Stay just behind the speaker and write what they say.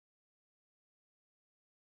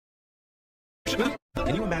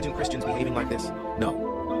Can you imagine Christians behaving like this?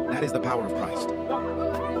 No. That is the power of Christ.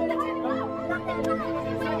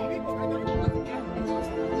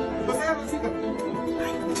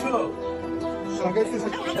 So I guess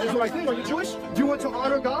that is the right thing. Are you Jewish? Do you want to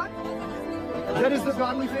honor God? That is the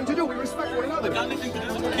godly thing to do. We respect one another. The godly thing to do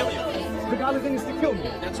is to kill you. The godly thing is to kill me.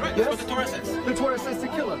 That's right. Yes? That's what the Torah says. The Torah says to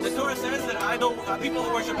kill us. The Torah says that people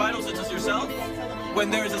who worship idols such as yourself, when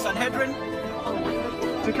there is a Sanhedrin,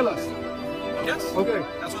 To kill us. yes. Okay.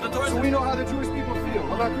 That's what the Torah So says. we know how the Jewish people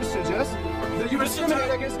feel about Christians, yes? That you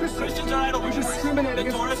discriminate against Christians. Christians are idol You worshippers. discriminate The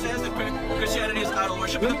against Torah says that Christianity is idol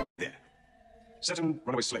worship. There. Certain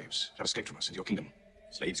runaway slaves have escaped from us into your kingdom.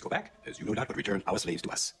 Slaves go back, as you no doubt would return our slaves to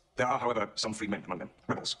us. There are, however, some free men among them.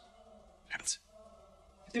 Rebels. Rebels.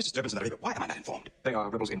 If there's disturbance in the Arabia, why am I not informed? They are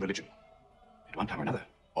rebels in religion. At one time or another,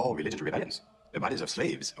 all religions are rebellions. The bodies of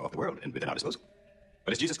slaves are of the world and within our disposal.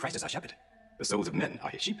 But as Jesus Christ is our shepherd, the souls of men are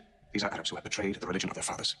his sheep. These are Arabs who have betrayed the religion of their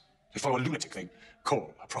fathers. They follow a lunatic they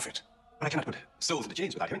call a prophet. But I cannot put souls into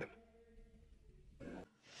chains without hearing them.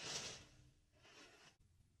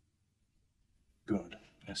 Good.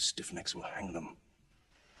 Their stiff necks will hang them.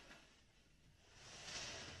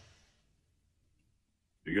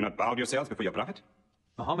 Do you not bow yourselves before your prophet?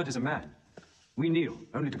 Muhammad is a man. We kneel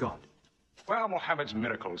only to God. Where are Muhammad's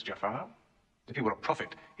miracles, Jafar? If he were a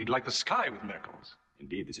prophet, he'd light the sky with miracles.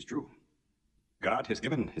 Indeed, this is true. God has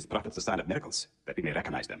given his prophets the sign of miracles, that we may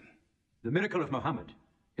recognize them. The miracle of Muhammad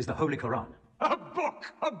is the Holy Quran. A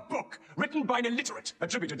book, written by an illiterate,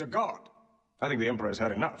 attributed to God. I think the emperor has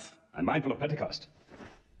had enough. I'm mindful of Pentecost,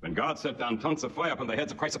 when God sent down tongues of fire upon the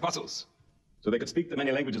heads of Christ's apostles, so they could speak the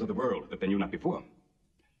many languages of the world that they knew not before.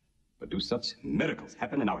 But do such miracles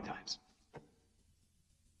happen in our times?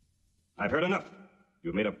 I've heard enough.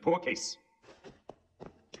 You've made a poor case.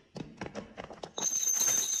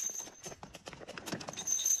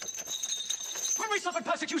 When we suffered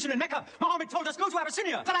persecution in Mecca, Muhammad told us, go to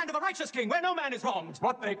Abyssinia, the land of a righteous king, where no man is wronged.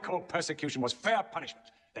 What they call persecution was fair punishment.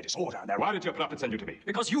 Their disorder and their... Why did your prophet send you to me?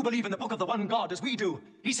 Because you believe in the book of the one God as we do.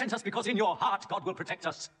 He sent us because in your heart God will protect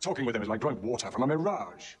us. Talking with them is like drawing water from a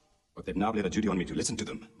mirage. But they've now laid a duty on me to listen to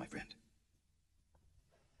them, my friend.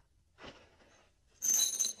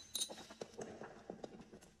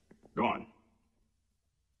 Go on.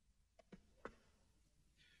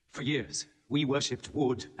 For years, we worshipped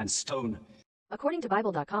wood and stone. According to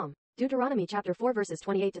Bible.com, Deuteronomy chapter 4 verses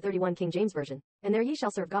 28 to 31 King James Version, and there ye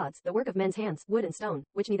shall serve gods, the work of men's hands, wood and stone,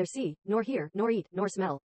 which neither see, nor hear, nor eat, nor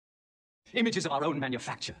smell. Images of our own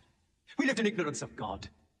manufacture. We lived in ignorance of God.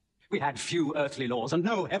 We had few earthly laws and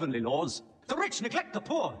no heavenly laws. The rich neglect the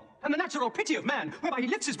poor, and the natural pity of man, whereby he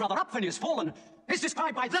lifts his brother up when he has fallen, is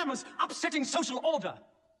described by them as upsetting social order.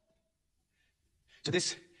 To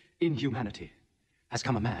this inhumanity has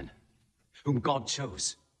come a man whom God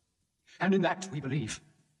chose, and in that we believe.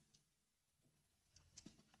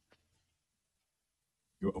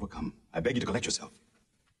 You're overcome. I beg you to collect yourself.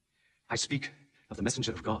 I speak of the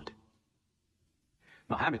messenger of God.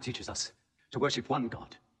 Muhammad teaches us to worship one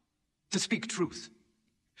God, to speak truth,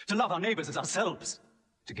 to love our neighbors as ourselves,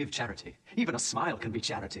 to give charity. Even a smile can be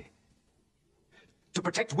charity. To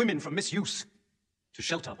protect women from misuse, to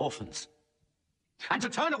shelter orphans, and to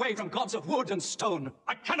turn away from gods of wood and stone.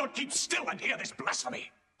 I cannot keep still and hear this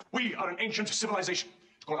blasphemy. We are an ancient civilization.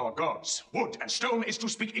 To call our gods wood and stone is to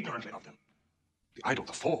speak ignorantly of them. The idol,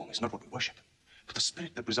 the form, is not what we worship, but the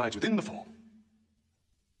spirit that resides within the form.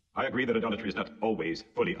 I agree that idolatry is not always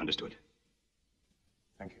fully understood.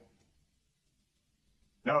 Thank you.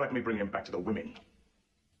 Now let me bring him back to the women.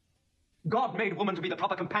 God made woman to be the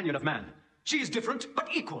proper companion of man. She is different, but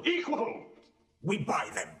equal. Equal! We buy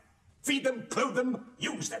them, feed them, clothe them,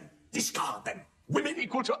 use them, discard them. Women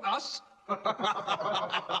equal to us?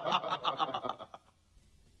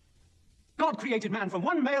 God created man from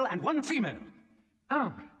one male and one female.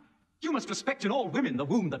 Ah, you must respect in all women the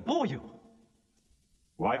womb that bore you.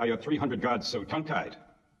 Why are your 300 gods so tongue-tied,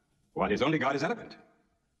 while his only God is eloquent?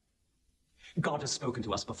 God has spoken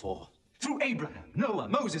to us before, through Abraham, Noah,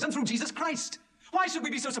 Moses, and through Jesus Christ. Why should we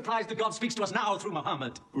be so surprised that God speaks to us now through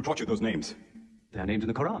Muhammad? Who taught you those names? They are named in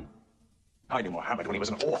the Quran. I knew Muhammad when he was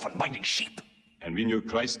an orphan minding sheep. And we knew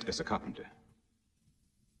Christ as a carpenter.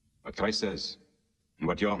 What Christ says, and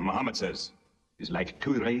what your Muhammad says, is like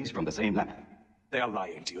two rays from the same lamp. They are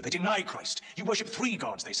lying to you. They deny Christ. You worship three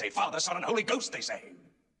gods, they say. Father, Son, and Holy Ghost, they say.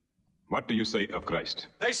 What do you say of Christ?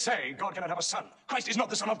 They say God cannot have a son. Christ is not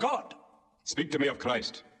the Son of God. Speak to me of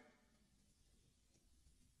Christ.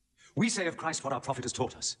 We say of Christ what our prophet has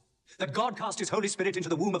taught us. That God cast his Holy Spirit into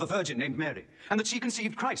the womb of a virgin named Mary, and that she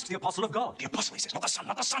conceived Christ, the apostle of God. The apostle, he says, not the Son,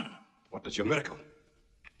 not the Son. What does your miracle,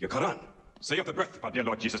 your Quran, say of the birth of our dear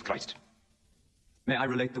Lord Jesus Christ? May I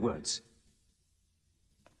relate the words?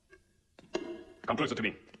 Come closer to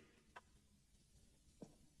me.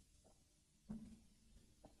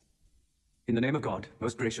 In the name of God,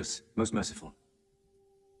 most gracious, most merciful.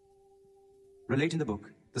 Relate in the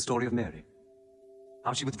book the story of Mary,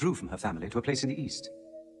 how she withdrew from her family to a place in the East,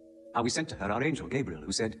 how we sent to her our angel Gabriel,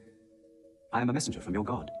 who said, I am a messenger from your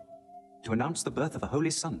God, to announce the birth of a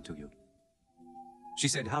holy son to you. She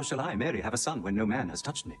said, how shall I, Mary, have a son when no man has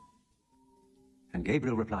touched me? And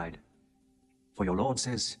Gabriel replied, for your Lord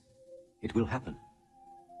says, it will happen.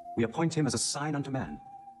 We appoint him as a sign unto man,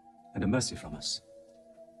 and a mercy from us.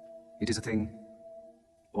 It is a thing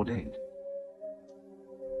ordained.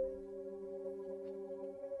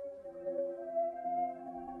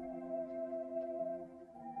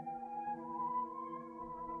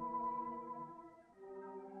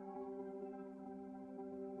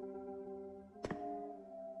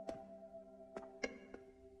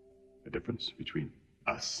 The difference between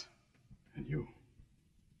us and you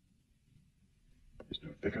is no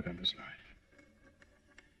thicker than this line.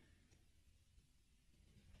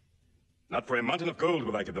 Not for a mountain of gold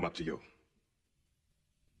will I give them up to you.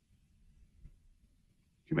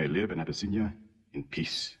 You may live in Abyssinia in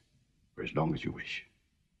peace for as long as you wish.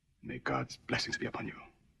 May God's blessings be upon you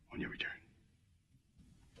on your return.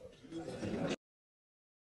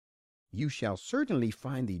 You shall certainly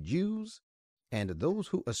find the Jews and those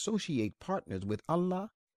who associate partners with Allah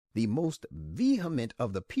the most vehement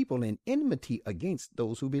of the people in enmity against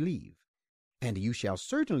those who believe. And you shall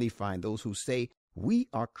certainly find those who say, we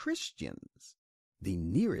are Christians, the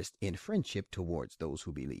nearest in friendship towards those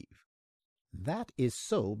who believe. That is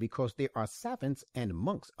so because there are savants and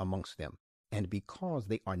monks amongst them, and because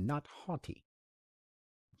they are not haughty.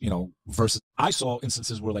 Verses. I saw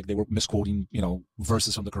instances where they were misquoting,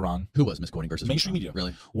 verses from the Quran. Who was misquoting verses? Mainstream media.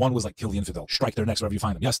 Really? One was kill the infidel, strike their necks wherever you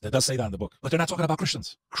find them. Yes, that does say that in the book. But they're not talking about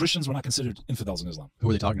Christians. Christians were not considered infidels in Islam. Who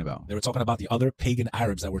were they talking about? They were talking about the other pagan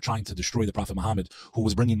Arabs that were trying to destroy the Prophet Muhammad, who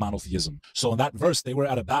was bringing monotheism. So in that verse, they were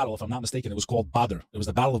at a battle, if I'm not mistaken, it was called Badr. It was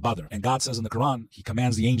the Battle of Badr. And God says in the Quran, he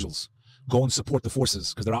commands the angels, go and support the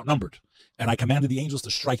forces because they're outnumbered. And I commanded the angels to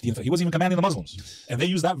strike the infidel. He wasn't even commanding the Muslims. And they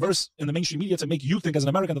use that verse in the mainstream media to make you think as an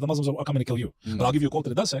American that the Muslims are coming to kill you. But I'll give you a quote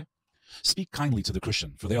that it does say, speak kindly to the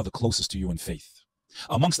Christian, for they are the closest to you in faith.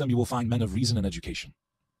 Amongst them you will find men of reason and education.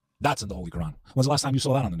 That's in the Holy Quran. When's the last time you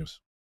saw that on the news?